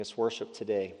This worship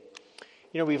today.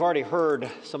 We've already heard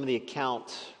some of the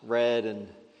accounts read and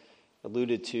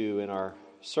alluded to in our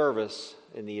service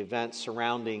in the events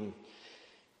surrounding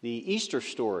the Easter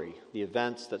story, the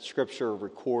events that Scripture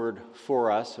record for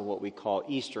us in what we call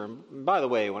Easter. And by the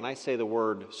way, when I say the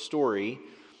word story,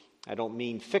 I don't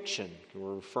mean fiction.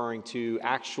 We're referring to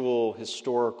actual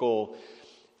historical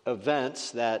events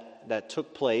that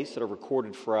took place, that are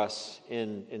recorded for us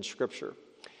in Scripture.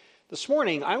 This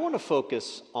morning, I want to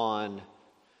focus on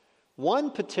one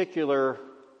particular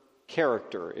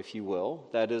character, if you will,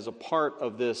 that is a part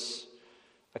of this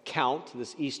account,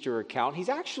 this Easter account. He's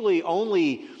actually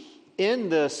only in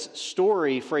this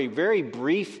story for a very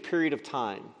brief period of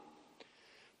time.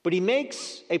 But he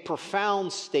makes a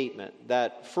profound statement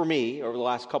that, for me, over the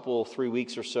last 3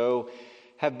 weeks or so,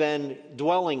 have been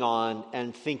dwelling on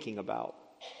and thinking about.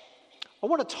 I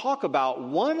want to talk about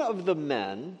one of the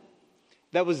men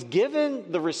that was given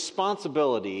the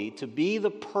responsibility to be the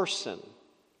person,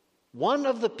 one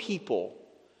of the people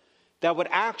that would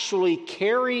actually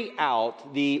carry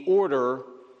out the order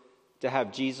to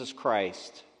have Jesus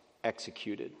Christ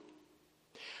executed.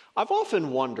 I've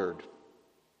often wondered,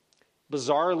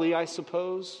 bizarrely I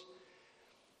suppose,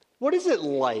 what is it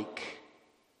like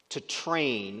to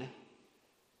train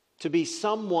to be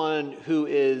someone who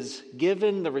is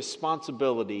given the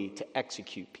responsibility to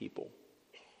execute people?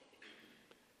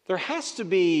 There has to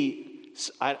be,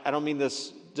 I don't mean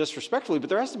this disrespectfully, but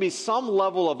there has to be some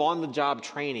level of on-the-job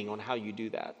training on how you do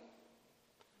that.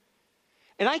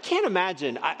 And I can't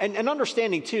imagine, and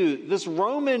understanding too, this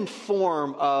Roman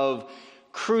form of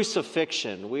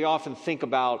crucifixion. We often think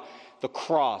about the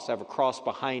cross. I have a cross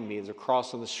behind me. There's a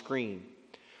cross on the screen.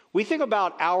 We think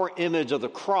about our image of the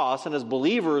cross, and as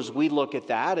believers, we look at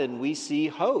that and we see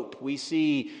hope. We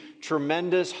see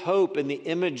tremendous hope in the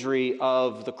imagery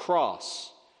of the cross.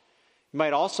 You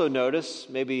might also notice,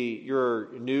 maybe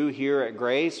you're new here at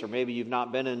Grace, or maybe you've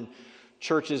not been in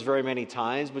churches very many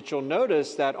times, but you'll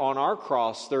notice that on our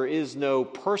cross, there is no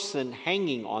person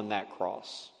hanging on that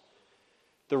cross.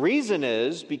 The reason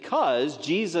is because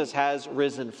Jesus has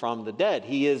risen from the dead.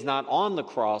 He is not on the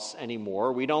cross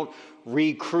anymore. We don't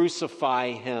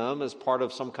re-crucify him as part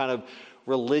of some kind of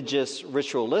religious,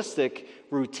 ritualistic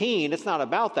routine. It's not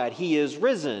about that. He is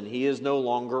risen. He is no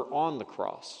longer on the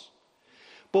cross.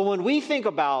 But when we think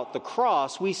about the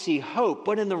cross, we see hope.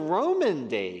 But in the Roman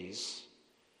days,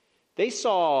 they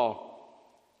saw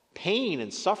pain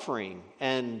and suffering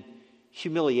and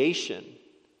humiliation.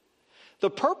 The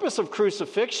purpose of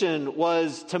crucifixion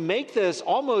was to make this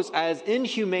almost as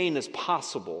inhumane as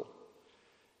possible.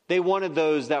 They wanted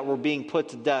those that were being put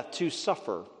to death to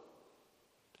suffer,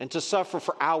 and to suffer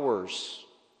for hours.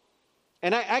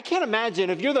 And I can't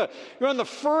imagine if you're on the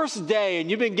first day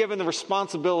and you've been given the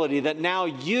responsibility that now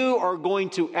you are going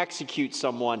to execute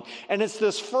someone. And it's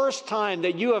this first time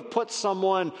that you have put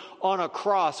someone on a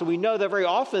cross. And we know that very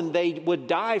often they would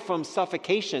die from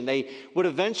suffocation. They would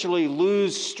eventually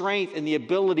lose strength and the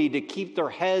ability to keep their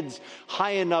heads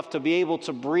high enough to be able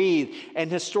to breathe.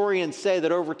 And historians say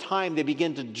that over time they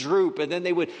begin to droop, and then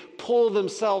they would pull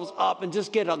themselves up and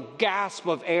just get a gasp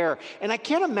of air. And I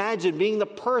can't imagine being the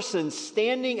person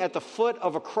standing at the foot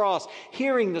of a cross,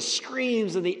 hearing the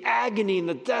screams and the agony and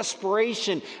the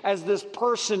desperation as this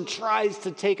person tries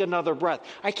to take another breath.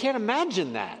 I can't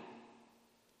imagine that.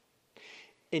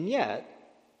 And yet,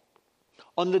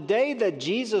 on the day that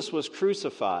Jesus was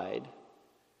crucified,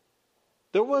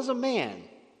 there was a man,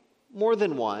 more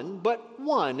than one, but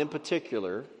one in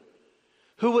particular,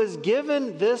 who was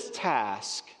given this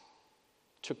task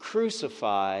to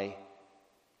crucify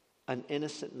an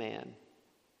innocent man.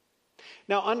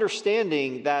 Now,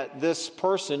 understanding that this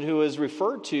person who is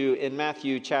referred to in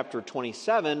Matthew chapter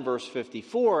 27, verse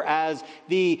 54, as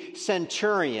the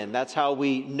centurion, that's how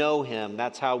we know him,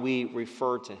 that's how we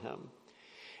refer to him.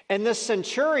 And this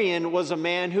centurion was a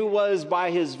man who was, by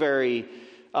his very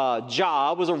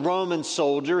job, was a Roman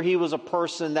soldier. He was a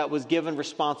person that was given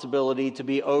responsibility to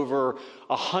be over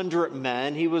 100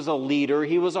 men. He was a leader.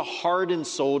 He was a hardened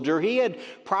soldier. He had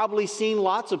probably seen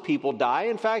lots of people die.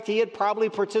 In fact, he had probably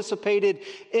participated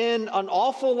in an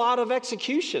awful lot of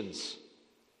executions.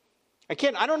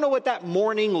 I don't know what that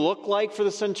morning looked like for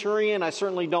the centurion. I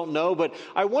certainly don't know, but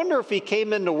I wonder if he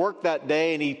came into work that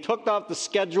day and he took off the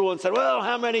schedule and said, well,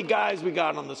 how many guys we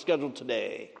got on the schedule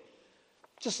today?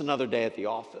 Just another day at the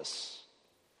office.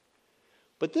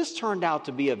 But this turned out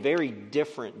to be a very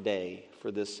different day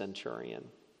for this centurion.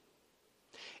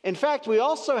 In fact, we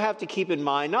also have to keep in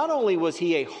mind, not only was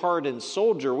he a hardened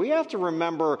soldier, we have to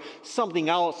remember something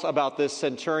else about this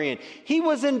centurion. He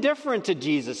was indifferent to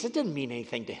Jesus. It didn't mean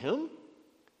anything to him.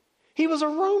 He was a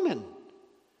Roman.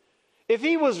 If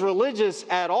he was religious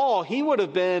at all, he would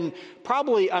have been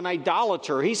probably an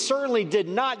idolater. He certainly did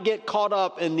not get caught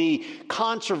up in the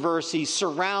controversy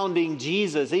surrounding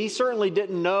Jesus. He certainly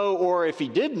didn't know, or if he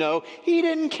did know, he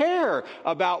didn't care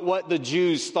about what the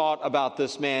Jews thought about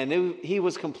this man. He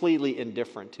was completely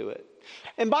indifferent to it.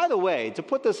 And by the way, to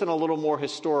put this in a little more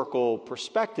historical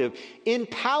perspective, in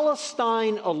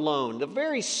Palestine alone, the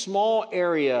very small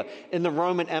area in the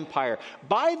Roman Empire,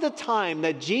 by the time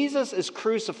that Jesus is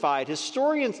crucified,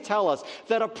 historians tell us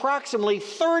that approximately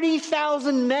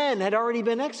 30,000 men had already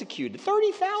been executed.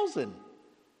 30,000.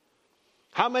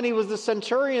 How many was the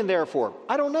centurion there for?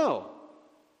 I don't know.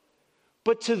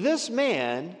 But to this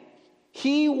man,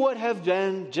 he would have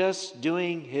been just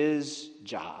doing his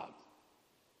job,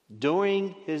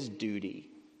 doing his duty.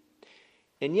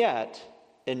 And yet,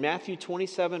 in Matthew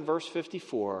 27, verse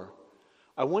 54,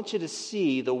 I want you to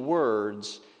see the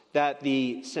words that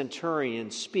the centurion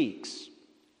speaks.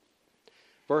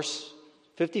 Verse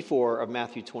 54 of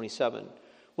Matthew 27.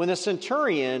 When the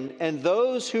centurion and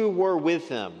those who were with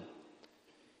him,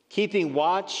 keeping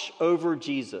watch over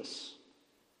Jesus,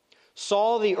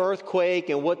 saw the earthquake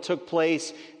and what took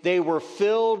place, they were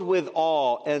filled with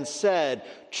awe and said,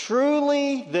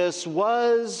 "Truly, this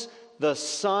was the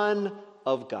Son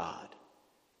of God."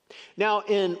 Now,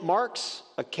 in Mark's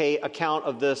account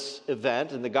of this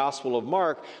event, in the Gospel of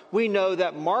Mark, we know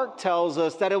that Mark tells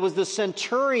us that it was the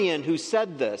centurion who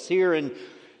said this. Here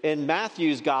in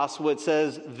Matthew's Gospel, it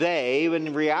says they.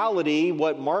 In reality,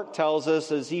 what Mark tells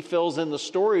us, as he fills in the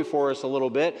story for us a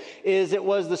little bit, is it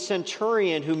was the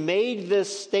centurion who made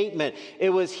this statement.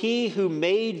 It was he who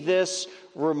made this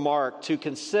remark to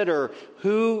consider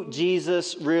who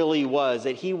Jesus really was,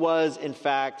 that he was, in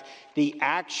fact, the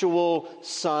actual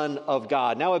Son of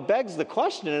God. Now, it begs the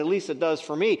question, and at least it does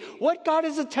for me, what got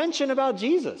his attention about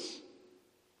Jesus?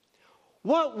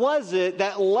 What was it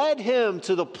that led him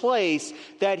to the place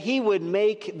that he would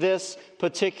make this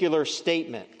particular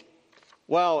statement?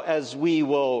 Well, as we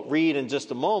will read in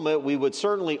just a moment, we would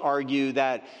certainly argue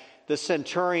that the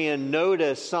centurion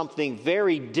noticed something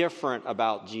very different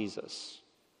about Jesus.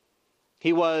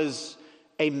 He was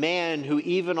a man who,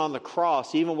 even on the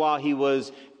cross, even while he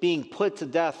was being put to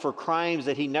death for crimes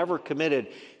that he never committed,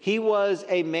 he was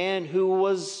a man who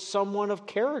was someone of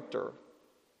character.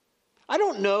 I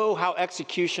don't know how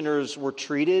executioners were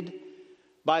treated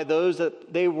by those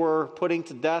that they were putting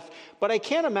to death, but I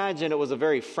can't imagine it was a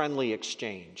very friendly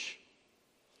exchange.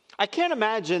 I can't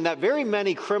imagine that very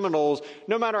many criminals,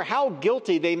 no matter how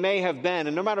guilty they may have been,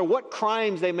 and no matter what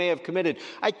crimes they may have committed,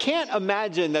 I can't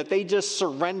imagine that they just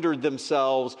surrendered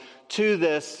themselves to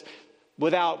this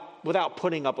without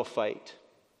putting up a fight.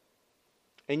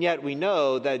 And yet we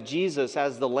know that Jesus,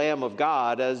 as the Lamb of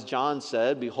God, as John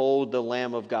said, "Behold the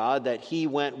Lamb of God," that he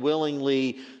went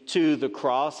willingly to the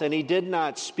cross, and he did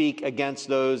not speak against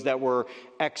those that were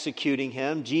executing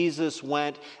him. Jesus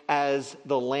went as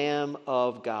the Lamb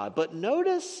of God. But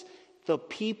notice the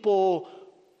people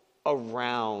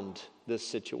around this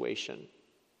situation.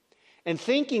 And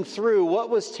thinking through what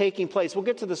was taking place. We'll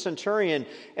get to the centurion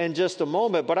in just a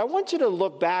moment, but I want you to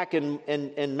look back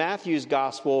in Matthew's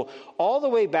gospel all the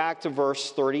way back to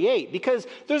verse 38, because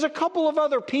there's a couple of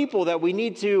other people that we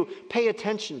need to pay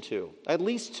attention to, at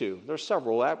least two. There's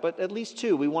several, but at least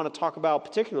two we want to talk about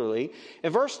particularly.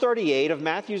 In verse 38 of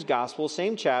Matthew's gospel,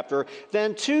 same chapter,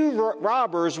 then two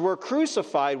robbers were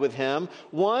crucified with him,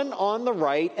 one on the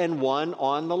right and one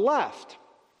on the left.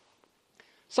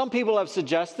 Some people have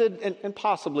suggested, and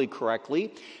possibly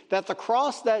correctly, that the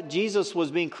cross that Jesus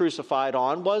was being crucified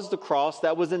on was the cross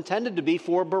that was intended to be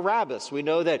for Barabbas. We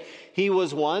know that he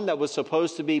was one that was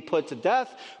supposed to be put to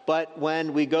death, but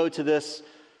when we go to this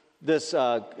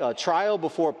trial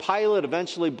before Pilate,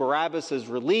 eventually Barabbas is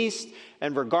released,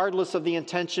 and regardless of the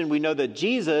intention, we know that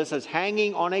Jesus is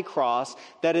hanging on a cross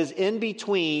that is in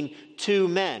between two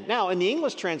men. Now, in the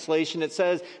English translation, it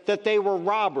says that they were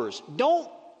robbers.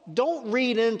 Don't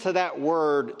read into that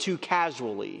word too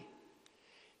casually.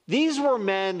 These were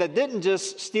men that didn't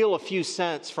just steal a few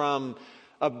cents from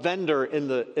a vendor in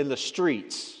the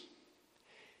streets.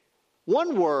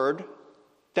 One word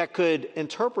that could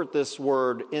interpret this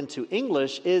word into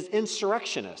English is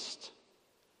insurrectionist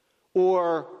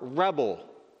or rebel.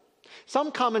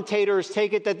 Some commentators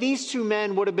take it that these two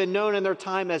men would have been known in their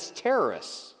time as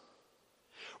terrorists.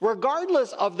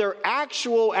 Regardless of their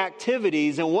actual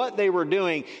activities and what they were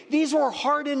doing, these were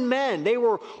hardened men. They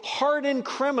were hardened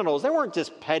criminals. They weren't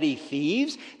just petty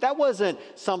thieves. That wasn't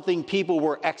something people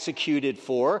were executed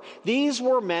for. These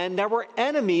were men that were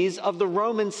enemies of the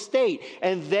Roman state,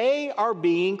 and they are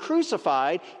being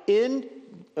crucified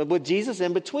with Jesus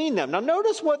in between them. Now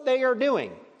notice what they are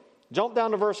doing. Jump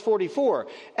down to verse 44.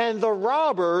 And the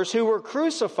robbers who were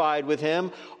crucified with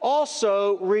him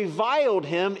also reviled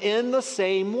him in the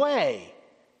same way.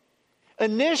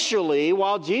 Initially,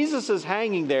 while Jesus is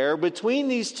hanging there between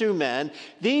these two men,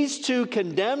 these two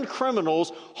condemned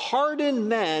criminals, hardened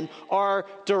men, are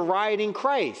deriding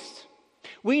Christ.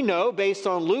 We know, based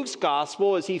on Luke's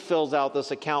gospel, as he fills out this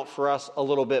account for us a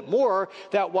little bit more,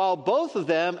 that while both of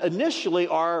them initially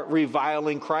are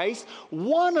reviling Christ,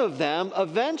 one of them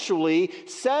eventually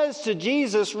says to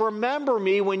Jesus, "Remember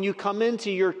me when you come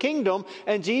into your kingdom."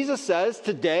 And Jesus says,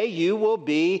 "Today you will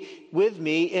be with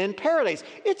me in paradise."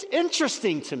 It's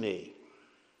interesting to me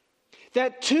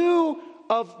that two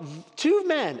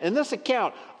men in this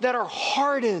account that are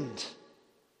hardened.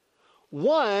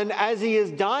 One, as he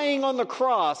is dying on the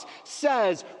cross,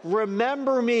 says,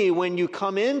 "Remember me when you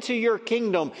come into your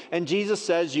kingdom." And Jesus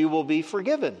says, "You will be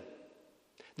forgiven."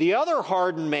 The other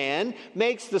hardened man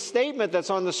makes the statement that's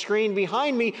on the screen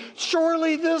behind me,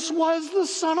 "Surely this was the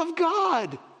Son of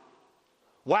God."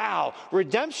 Wow,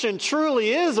 redemption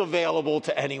truly is available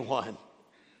to anyone.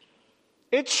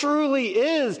 It truly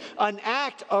is an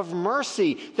act of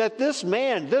mercy that this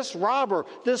man, this robber,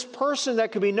 this person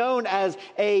that could be known as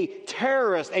a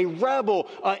terrorist, a rebel,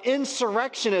 an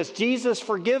insurrectionist, Jesus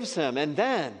forgives him. And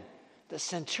then the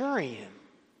centurion,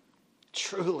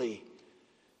 truly,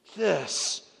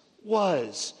 this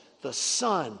was the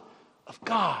Son of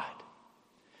God.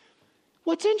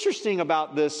 What's interesting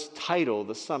about this title,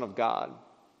 the Son of God?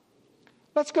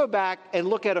 Let's go back and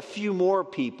look at a few more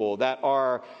people that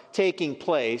are taking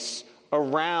place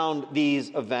around these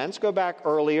events. Go back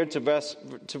earlier to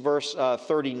verse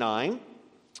 39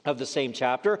 of the same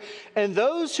chapter. And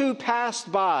those who passed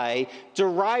by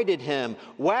derided him,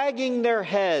 wagging their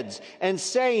heads and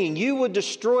saying, "You would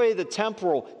destroy the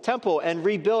temple and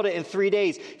rebuild it in 3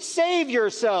 days. Save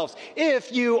yourselves.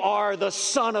 If you are the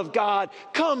Son of God,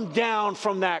 come down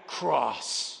from that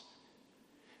cross."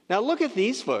 Now look at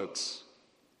these folks.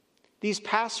 These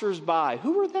passers-by,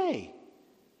 who were they?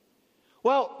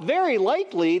 Well, very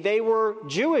likely they were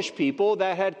Jewish people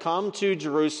that had come to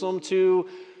Jerusalem to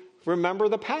remember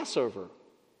the Passover.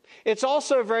 It's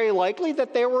also very likely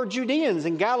that there were Judeans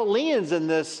and Galileans in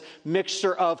this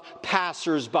mixture of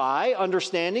passers-by,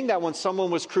 understanding that when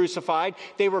someone was crucified,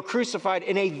 they were crucified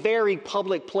in a very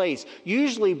public place,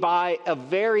 usually by a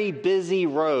very busy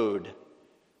road,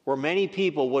 where many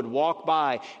people would walk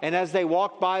by. And as they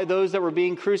walked by those that were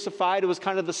being crucified, it was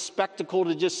kind of the spectacle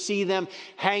to just see them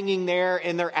hanging there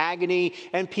in their agony,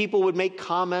 and people would make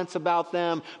comments about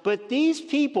them. But these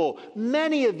people,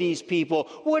 many of these people,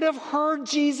 would have heard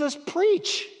Jesus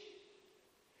preach.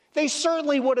 They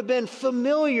certainly would have been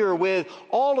familiar with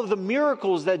all of the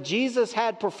miracles that Jesus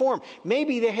had performed.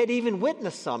 Maybe they had even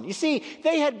witnessed some. You see,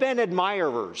 they had been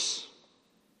admirers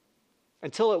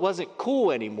until it wasn't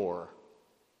cool anymore.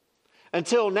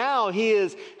 Until now, he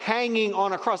is hanging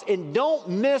on a cross. And don't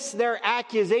miss their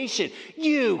accusation.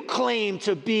 "You claim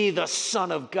to be the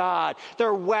Son of God."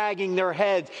 They're wagging their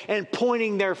heads and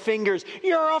pointing their fingers.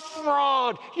 "You're a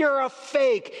fraud. You're a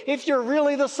fake. If you're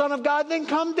really the Son of God, then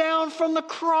come down from the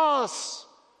cross."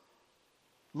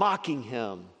 Mocking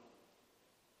him,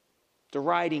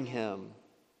 deriding him.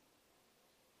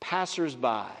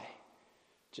 Passers-by,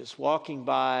 just walking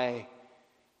by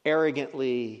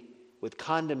arrogantly, with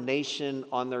condemnation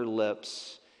on their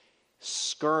lips,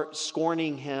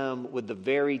 scorning him with the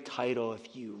very title,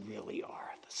 "If you really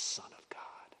are the Son of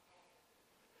God."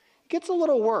 It gets a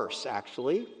little worse,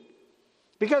 actually,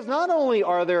 because not only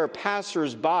are there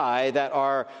passers-by that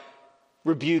are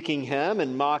rebuking him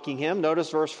and mocking him.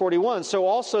 Notice verse 41. So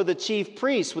also the chief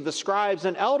priests with the scribes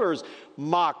and elders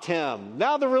mocked him.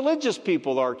 Now the religious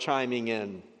people are chiming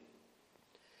in.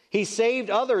 He saved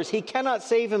others. He cannot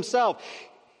save himself.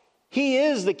 He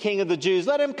is the King of the Jews.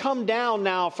 Let him come down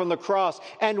now from the cross,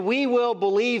 and we will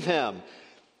believe him.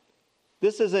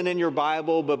 This isn't in your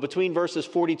Bible, but between verses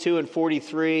 42 and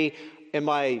 43, in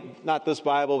my, not this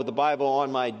Bible, but the Bible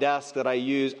on my desk that I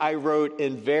use, I wrote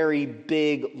in very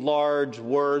big, large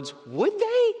words, "Would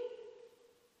they?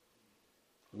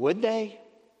 Would they?"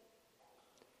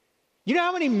 You know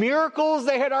how many miracles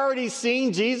they had already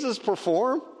seen Jesus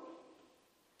perform?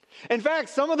 In fact,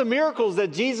 some of the miracles that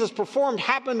Jesus performed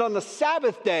happened on the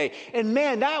Sabbath day. And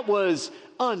man, that was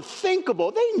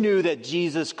unthinkable. They knew that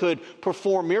Jesus could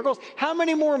perform miracles. How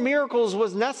many more miracles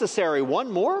was necessary?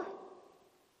 One more?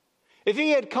 If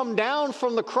he had come down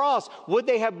from the cross, would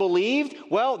they have believed?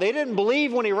 Well, they didn't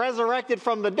believe when he resurrected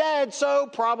from the dead, so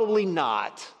probably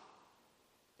not.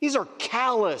 These are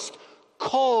calloused,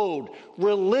 cold,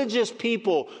 religious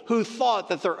people who thought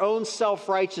that their own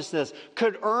self-righteousness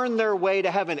could earn their way to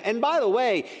heaven. And by the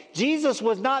way, Jesus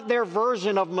was not their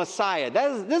version of Messiah.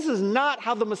 This is not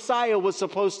how the Messiah was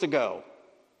supposed to go.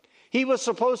 He was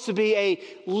supposed to be a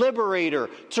liberator,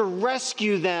 to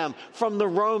rescue them from the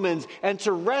Romans and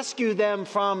to rescue them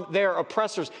from their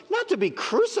oppressors, not to be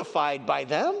crucified by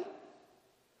them.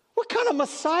 What kind of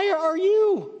Messiah are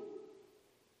you?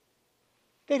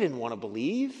 They didn't want to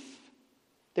believe.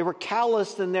 They were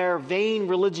calloused in their vain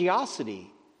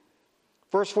religiosity.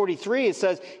 Verse 43, it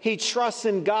says, he trusts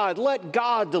in God. Let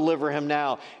God deliver him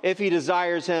now if he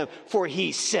desires him, for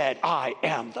he said, I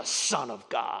am the Son of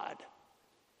God.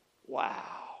 Wow.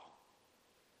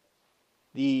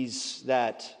 These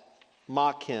that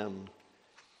mock him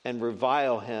and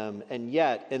revile him, and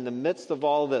yet in the midst of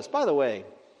all this, by the way,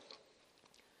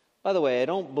 I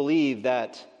don't believe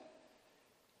that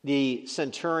the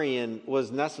centurion was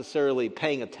necessarily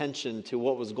paying attention to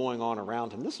what was going on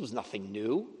around him. This was nothing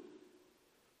new.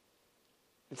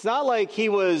 It's not like he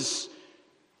was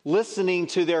listening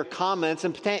to their comments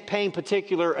and paying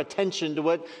particular attention to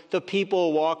what the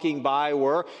people walking by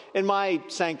were. In my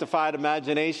sanctified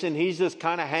imagination, he's just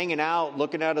kind of hanging out,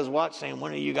 looking at his watch, saying,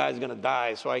 when are you guys going to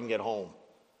die so I can get home?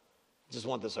 I just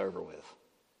want this over with.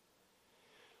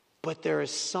 But there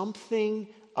is something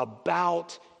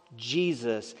about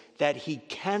Jesus that he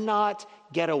cannot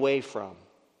get away from.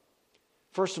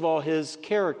 First of all, his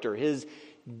character, his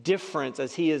difference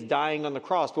as he is dying on the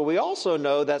cross. But we also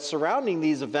know that surrounding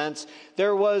these events,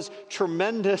 there was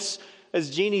tremendous, as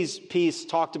Jeannie's piece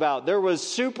talked about, there was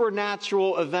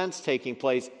supernatural events taking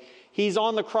place. He's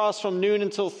on the cross from noon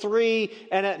until 3,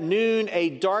 and at noon a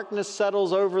darkness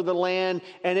settles over the land,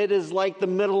 and it is like the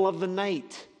middle of the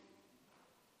night.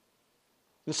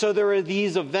 And so there are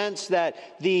these events that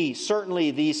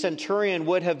certainly the centurion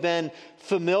would have been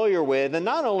familiar with. And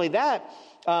not only that,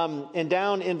 and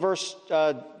down in verse,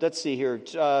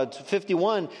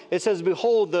 51, it says,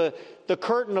 behold, the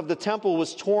curtain of the temple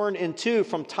was torn in two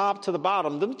from top to the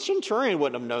bottom. The centurion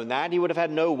wouldn't have known that. He would have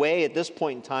had no way at this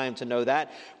point in time to know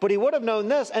that. But he would have known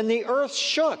this, and the earth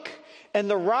shook. And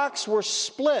the rocks were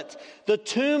split, the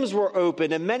tombs were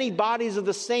opened, and many bodies of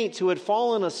the saints who had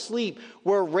fallen asleep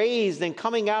were raised, and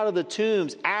coming out of the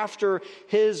tombs after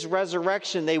his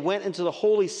resurrection, they went into the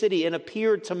holy city and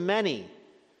appeared to many.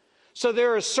 So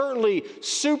there are certainly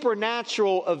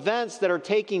supernatural events that are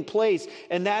taking place,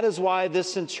 and that is why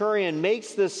this centurion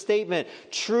makes this statement,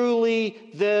 truly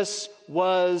this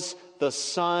was the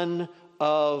Son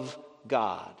of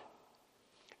God.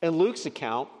 In Luke's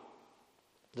account,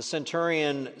 the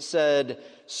centurion said,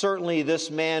 certainly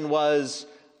this man was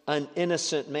an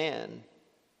innocent man.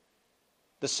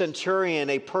 The centurion,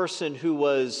 a person who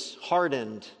was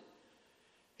hardened,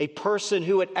 a person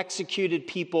who had executed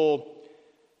people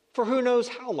for who knows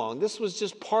how long. This was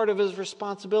just part of his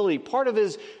responsibility, part of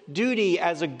his duty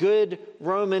as a good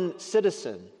Roman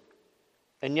citizen.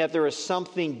 And yet there is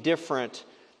something different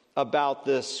about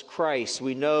this Christ.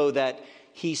 We know that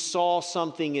he saw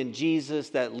something in Jesus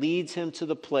that leads him to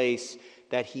the place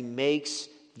that he makes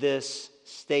this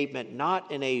statement,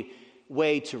 not in a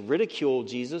way to ridicule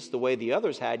Jesus the way the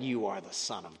others had. You are the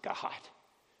Son of God.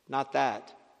 Not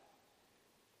that.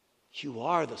 You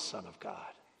are the Son of God.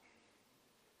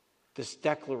 This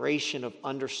declaration of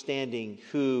understanding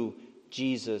who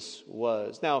Jesus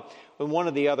was. Now, in one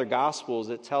of the other Gospels,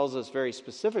 it tells us very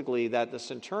specifically that the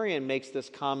centurion makes this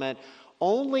comment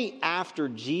only after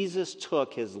Jesus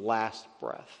took his last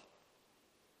breath.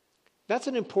 That's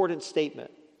an important statement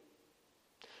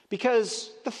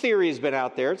because the theory has been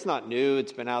out there. It's not new.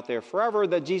 It's been out there forever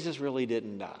that Jesus really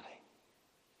didn't die.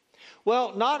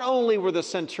 Well, not only were the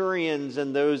centurions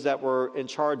and those that were in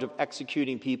charge of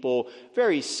executing people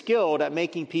very skilled at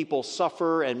making people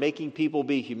suffer and making people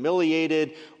be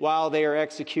humiliated while they are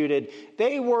executed,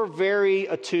 they were very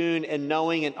attuned in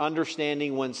knowing and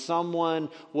understanding when someone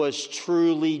was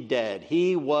truly dead.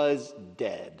 He was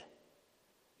dead.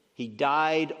 He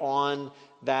died on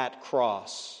that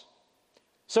cross.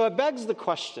 So it begs the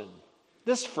question,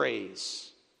 this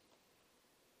phrase,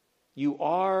 you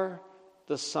are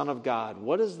the Son of God.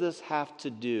 What does this have to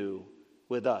do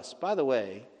with us? By the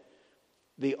way,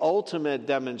 the ultimate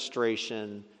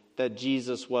demonstration that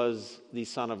Jesus was the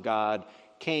Son of God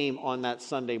came on that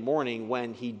Sunday morning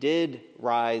when he did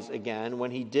rise again,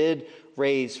 when he did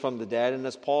raise from the dead. And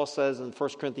as Paul says in 1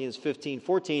 Corinthians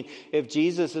 15:14, if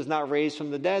Jesus is not raised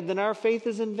from the dead, then our faith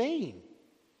is in vain.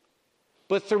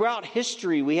 But throughout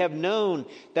history, we have known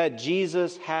that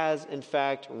Jesus has, in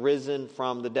fact, risen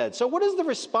from the dead. So what is the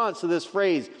response to this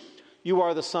phrase, you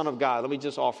are the Son of God? Let me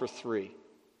just offer three.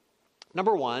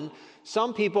 Number one,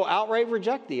 some people outright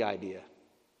reject the idea.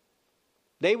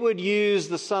 They would use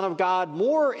the Son of God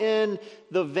more in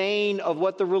the vein of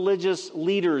what the religious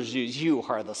leaders use. You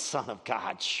are the Son of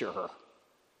God, sure.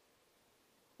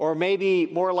 Or maybe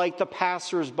more like the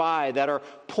passersby that are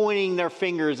pointing their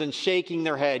fingers and shaking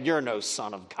their head. You're no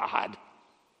Son of God.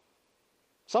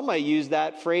 Some might use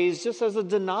that phrase just as a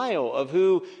denial of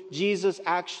who Jesus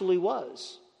actually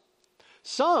was.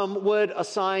 Some would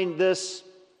assign this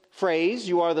phrase,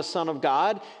 you are the Son of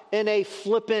God, in a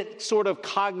flippant sort of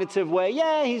cognitive way.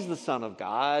 Yeah, he's the Son of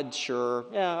God, sure.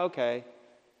 Yeah, okay.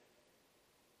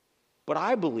 But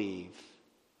I believe,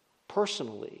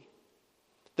 personally,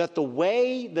 that the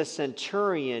way the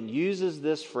centurion uses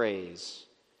this phrase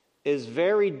is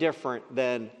very different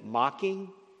than mocking.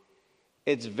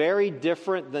 It's very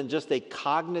different than just a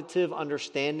cognitive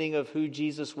understanding of who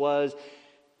Jesus was.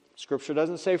 Scripture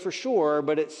doesn't say for sure,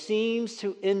 but it seems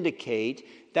to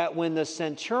indicate that when the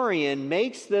centurion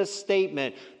makes this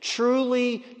statement,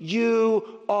 truly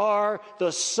you are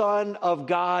the Son of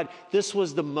God, this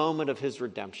was the moment of his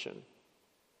redemption.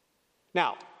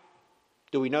 Now,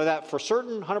 do we know that for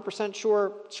certain, 100%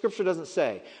 sure? Scripture doesn't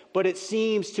say. But it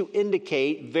seems to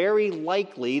indicate very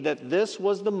likely that this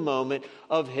was the moment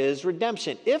of his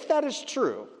redemption. If that is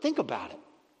true, think about it.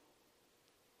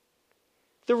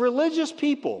 The religious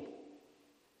people,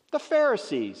 the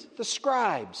Pharisees, the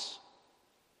scribes,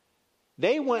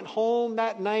 they went home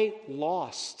that night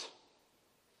lost.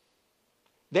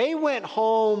 They went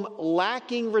home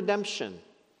lacking redemption.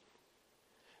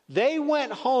 They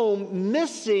went home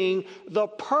missing the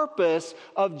purpose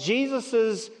of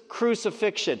Jesus'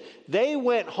 crucifixion. They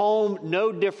went home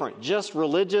no different, just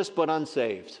religious but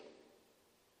unsaved.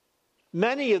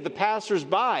 Many of the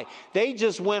passersby, they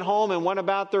just went home and went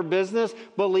about their business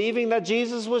believing that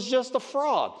Jesus was just a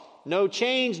fraud. No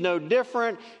change, no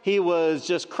different. He was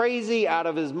just crazy, out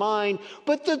of his mind.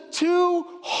 But the two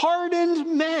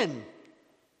hardened men,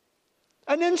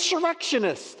 an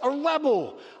insurrectionist, a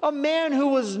rebel, a man who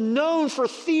was known for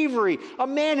thievery, a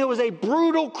man who was a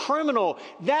brutal criminal,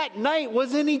 that night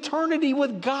was in eternity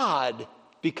with God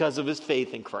because of his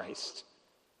faith in Christ.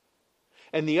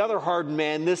 And the other hardened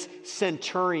man, this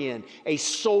centurion, a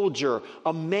soldier,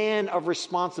 a man of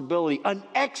responsibility, an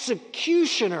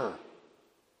executioner,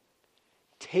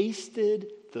 tasted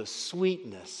the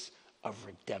sweetness of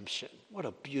redemption. What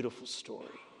a beautiful story.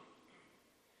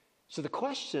 So the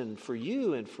question for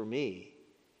you and for me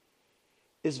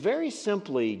is very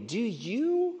simply, do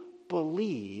you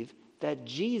believe that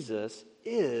Jesus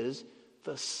is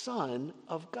the Son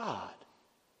of God?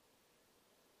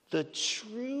 The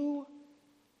true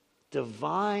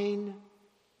divine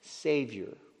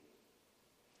Savior.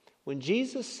 When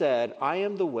Jesus said, I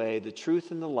am the way, the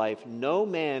truth, and the life, no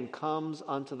man comes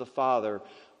unto the Father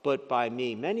but by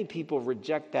me. Many people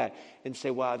reject that and say,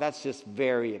 wow, that's just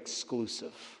very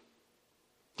exclusive.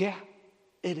 Yeah,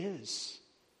 it is.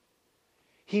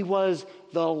 He was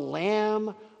the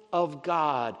Lamb of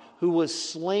God who was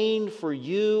slain for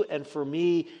you and for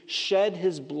me, shed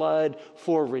his blood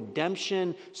for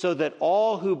redemption so that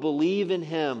all who believe in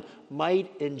him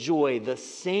might enjoy the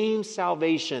same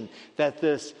salvation that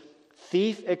this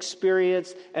thief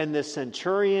experienced and this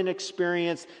centurion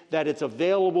experienced, that it's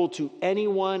available to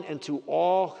anyone and to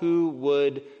all who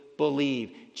would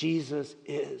believe. Jesus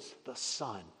is the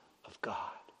Son of God.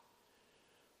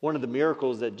 One of the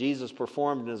miracles that Jesus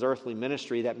performed in his earthly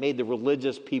ministry that made the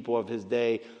religious people of his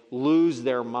day lose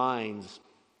their minds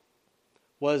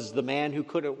was the man who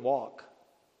couldn't walk.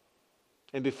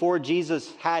 And before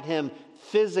Jesus had him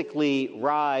physically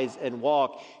rise and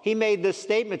walk, he made this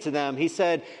statement to them. He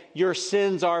said, your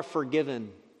sins are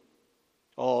forgiven.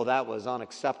 Oh, that was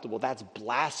unacceptable. That's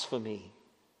blasphemy.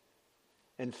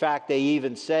 In fact, they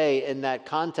even say in that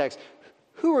context,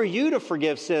 who are you to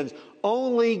forgive sins?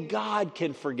 Only God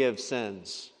can forgive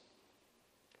sins.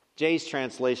 Jay's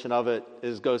translation of it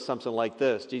goes something like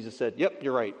this. Jesus said, yep,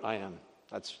 you're right, I am.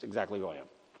 That's exactly who I am.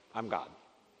 I'm God.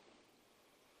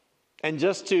 And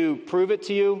just to prove it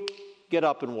to you, get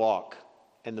up and walk.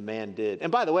 And the man did.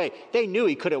 And by the way, they knew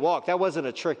he couldn't walk. That wasn't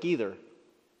a trick either.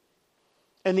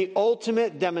 And the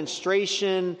ultimate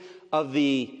demonstration of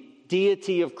the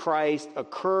deity of Christ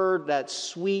occurred that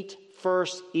sweet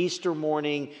first Easter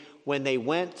morning when they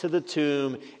went to the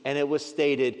tomb and it was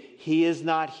stated, he is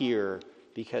not here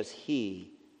because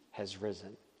he has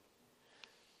risen.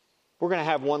 We're going to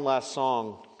have one last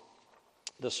song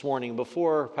this morning.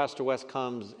 Before Pastor West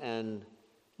comes and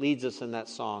leads us in that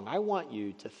song, I want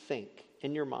you to think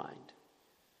in your mind,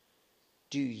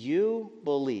 do you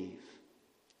believe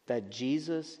that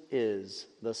Jesus is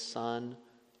the Son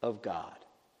of God?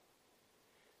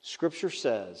 Scripture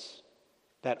says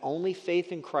that only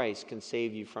faith in Christ can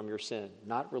save you from your sin,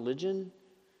 not religion.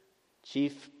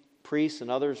 Chief priests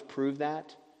and others prove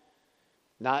that.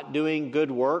 Not doing good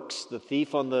works. The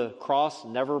thief on the cross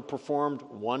never performed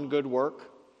one good work.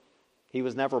 He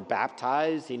was never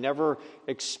baptized. He never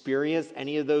experienced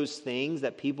any of those things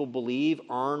that people believe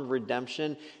earn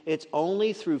redemption. It's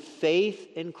only through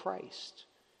faith in Christ.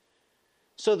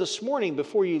 So this morning,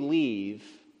 before you leave,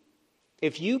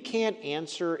 if you can't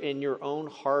answer in your own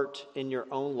heart, in your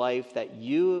own life, that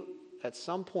you at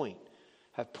some point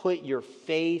have put your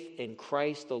faith in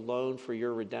Christ alone for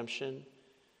your redemption,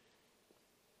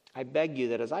 I beg you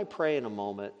that as I pray in a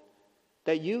moment,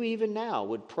 that you even now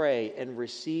would pray and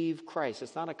receive Christ.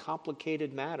 It's not a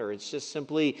complicated matter. It's just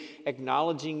simply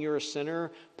acknowledging you're a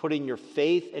sinner, putting your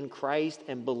faith in Christ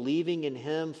and believing in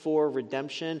Him for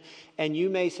redemption. And you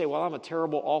may say, well, I'm a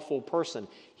terrible, awful person.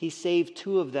 He saved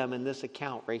 2 of them in this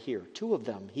account right here. 2 of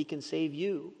them. He can save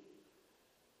you.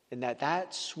 And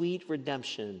that sweet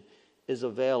redemption is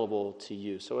available to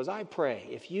you. So as I pray,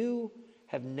 if you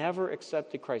have never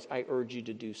accepted Christ, I urge you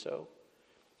to do so.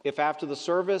 If after the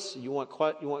service you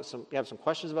have some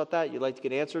questions about that, you'd like to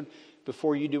get answered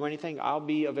before you do anything, I'll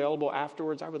be available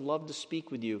afterwards. I would love to speak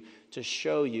with you to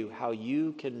show you how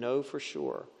you can know for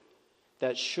sure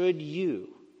that should you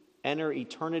enter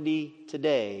eternity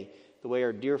today, the way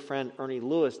our dear friend Ernie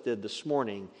Lewis did this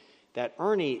morning, that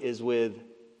Ernie is with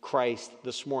Christ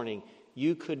this morning.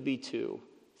 You could be too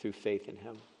through faith in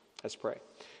Him. Let's pray.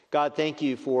 God, thank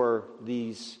you for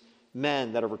these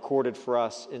men that are recorded for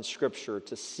us in Scripture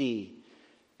to see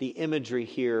the imagery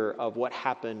here of what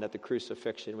happened at the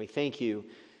crucifixion. We thank you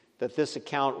that this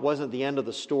account wasn't the end of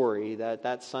the story,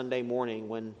 that Sunday morning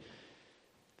when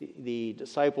the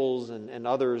disciples and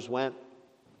others went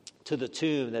to the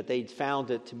tomb, that they found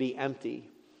it to be empty.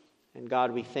 And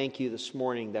God, we thank you this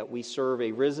morning that we serve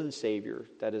a risen Savior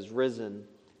that is risen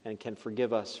and can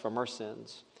forgive us from our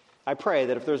sins. I pray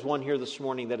that if there's one here this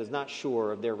morning that is not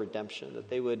sure of their redemption,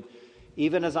 that they would,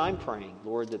 even as I'm praying,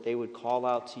 Lord, that they would call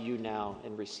out to you now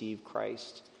and receive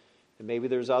Christ. And maybe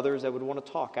there's others that would want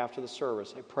to talk after the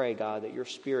service. I pray, God, that your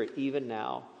Spirit even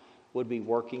now would be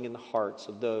working in the hearts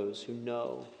of those who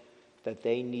know that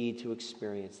they need to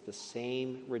experience the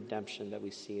same redemption that we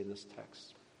see in this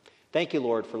text. Thank you,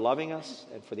 Lord, for loving us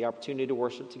and for the opportunity to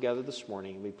worship together this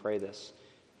morning. And we pray this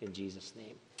in Jesus'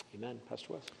 name. Amen.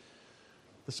 Pastor Wes.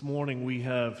 This morning we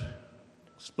have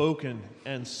spoken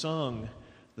and sung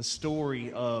the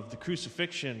story of the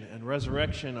crucifixion and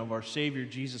resurrection of our Savior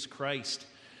Jesus Christ.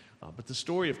 But the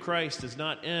story of Christ does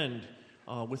not end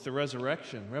with the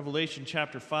resurrection. Revelation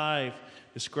chapter 5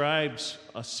 describes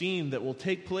a scene that will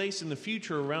take place in the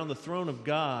future around the throne of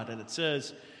God. And it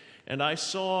says, "And I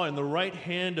saw in the right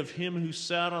hand of him who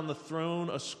sat on the throne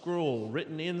a scroll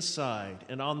written inside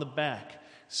and on the back,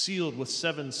 sealed with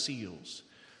 7 seals.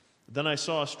 Then I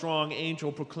saw a strong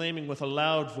angel proclaiming with a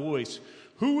loud voice,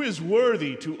 'Who is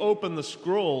worthy to open the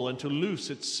scroll and to loose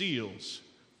its seals?'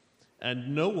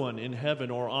 And no one in heaven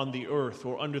or on the earth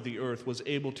or under the earth was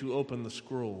able to open the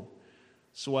scroll.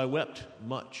 So I wept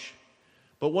much.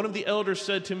 But one of the elders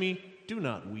said to me, 'Do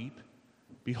not weep.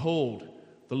 Behold,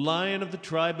 the Lion of the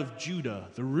tribe of Judah,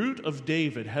 the Root of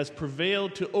David, has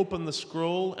prevailed to open the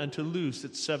scroll and to loose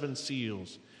its 7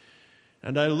 seals.'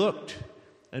 And I looked,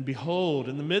 and behold,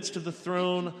 in the midst of the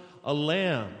throne, a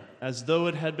lamb, as though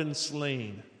it had been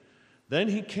slain. Then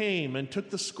he came and took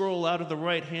the scroll out of the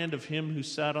right hand of him who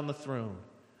sat on the throne.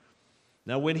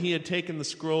 Now when he had taken the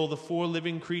scroll, the 4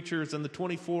 living creatures and the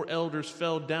 24 elders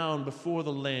fell down before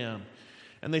the Lamb.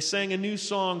 And they sang a new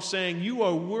song, saying, 'You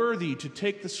are worthy to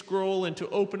take the scroll and to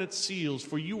open its seals,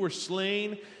 for you were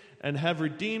slain and have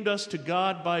redeemed us to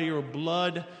God by your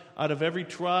blood out of every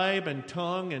tribe and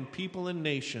tongue and people and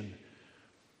nation.'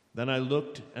 Then I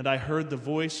looked, and I heard the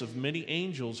voice of many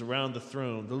angels around the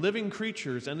throne, the living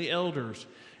creatures and the elders,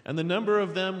 and the number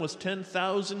of them was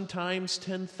 10,000 times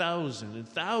 10,000, and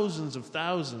thousands of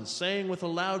thousands, saying with a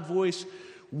loud voice,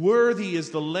 'Worthy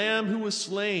is the Lamb who was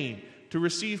slain to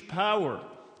receive power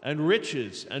and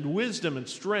riches and wisdom and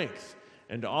strength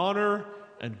and honor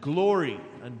and glory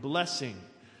and blessing.'"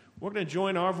 We're going to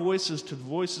join our voices to the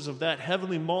voices of that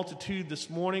heavenly multitude this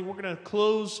morning. We're going to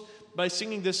close by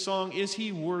singing this song, "Is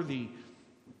He Worthy?"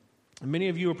 And many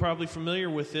of you are probably familiar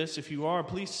with this. If you are,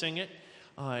 please sing it.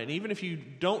 And even if you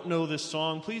don't know this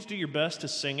song, please do your best to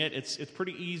sing it. It's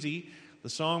pretty easy. The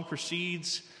song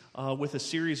proceeds with a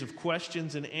series of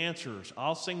questions and answers.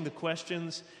 I'll sing the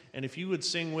questions, and if you would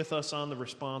sing with us on the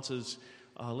responses,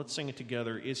 let's sing it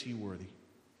together. "Is He Worthy?"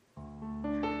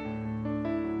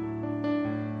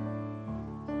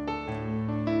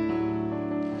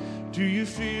 Do you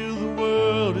feel the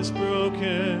world is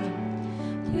broken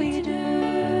We do.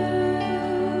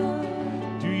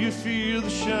 Do you feel the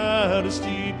shadows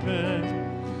deepen?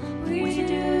 We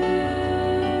do.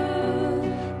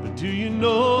 But do you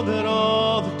know that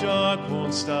all the dark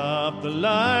won't stop the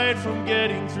light from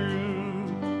getting through?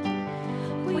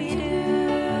 We do.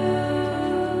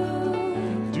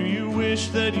 Do you wish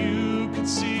that you could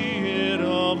see it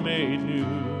all made new?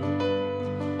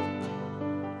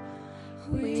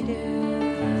 We do.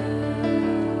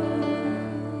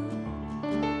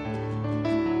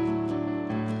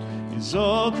 Is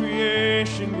all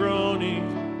creation groaning?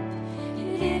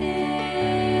 It is.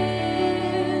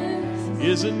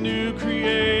 Is a new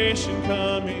creation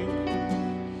coming?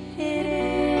 It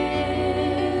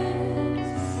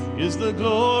is. Is the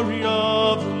glory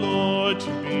of the Lord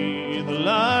to be the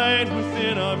light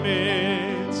within our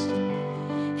midst?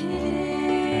 It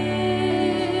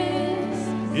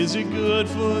is. Is it good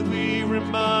for we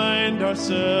remind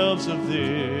ourselves of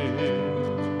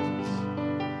this?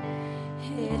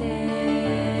 It is.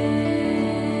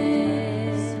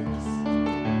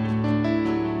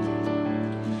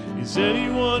 Is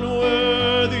anyone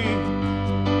worthy?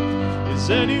 Is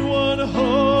anyone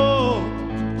whole?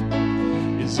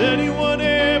 Is anyone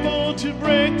able to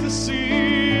break the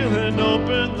seal and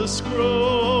open the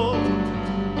scroll?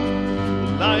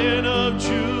 The Lion of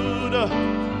Judah,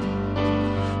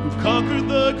 who conquered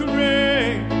the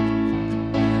grave,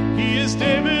 he is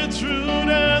David's root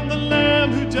and the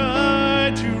Lamb who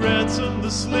died to ransom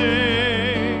the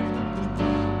slave.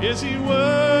 Is he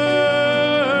worthy?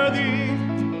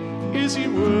 Is he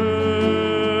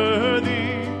worthy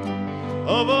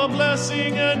of all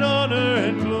blessing and honor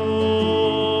and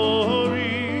glory?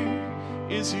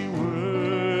 Is he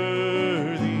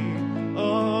worthy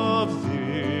of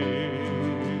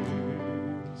this?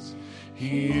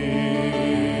 He is.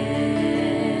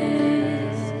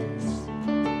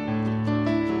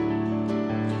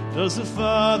 Does the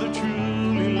Father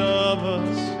truly love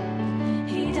us?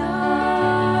 He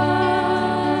does.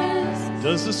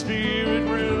 Does the Spirit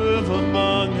live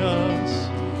among us?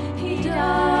 He does.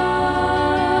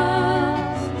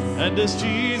 And does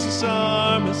Jesus,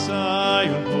 our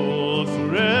Messiah, hold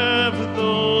forever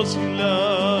those he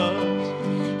loves?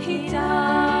 He does.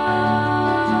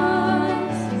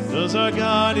 Does our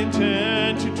God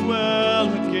intend to dwell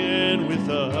again with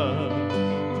us?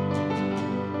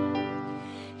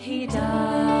 He does.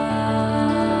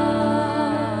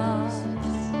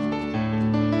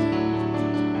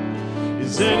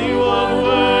 Is anyone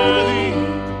worthy?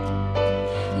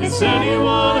 Is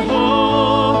anyone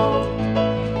whole?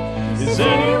 Is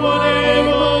anyone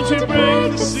able to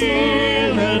break the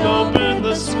seal and open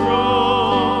the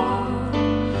scroll?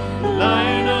 The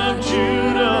Lion of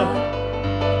Judah,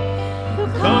 who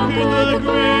conquered the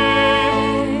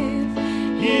grave,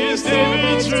 he is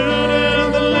David's root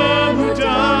and the Lamb who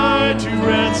died to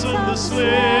ransom the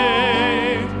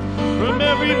slave. From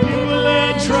every people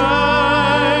and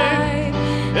tribe,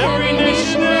 every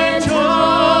nation and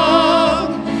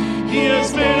tongue, he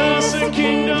has made us a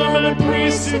kingdom and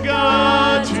priests to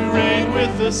God to reign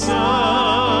with the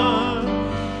Son.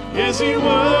 Is he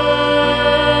worthy?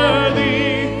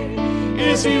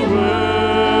 Is he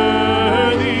worthy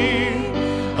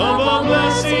of all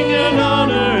blessing and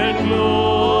honor and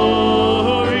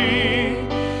glory?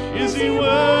 Is he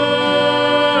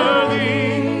worthy?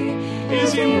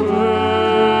 Is he worthy?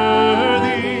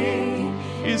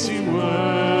 Is he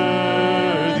worthy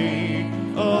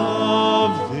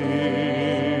of this?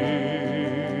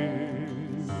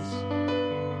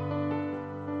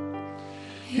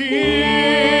 He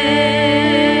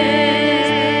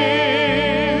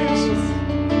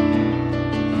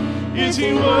is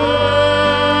he worthy?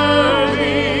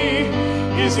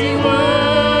 Is he worthy?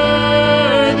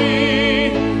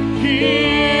 He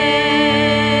is.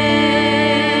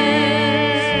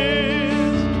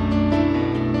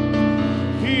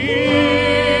 He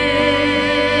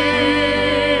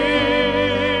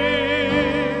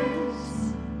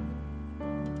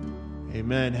is.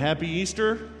 Amen. Happy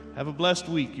Easter. Have a blessed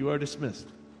week. You are dismissed.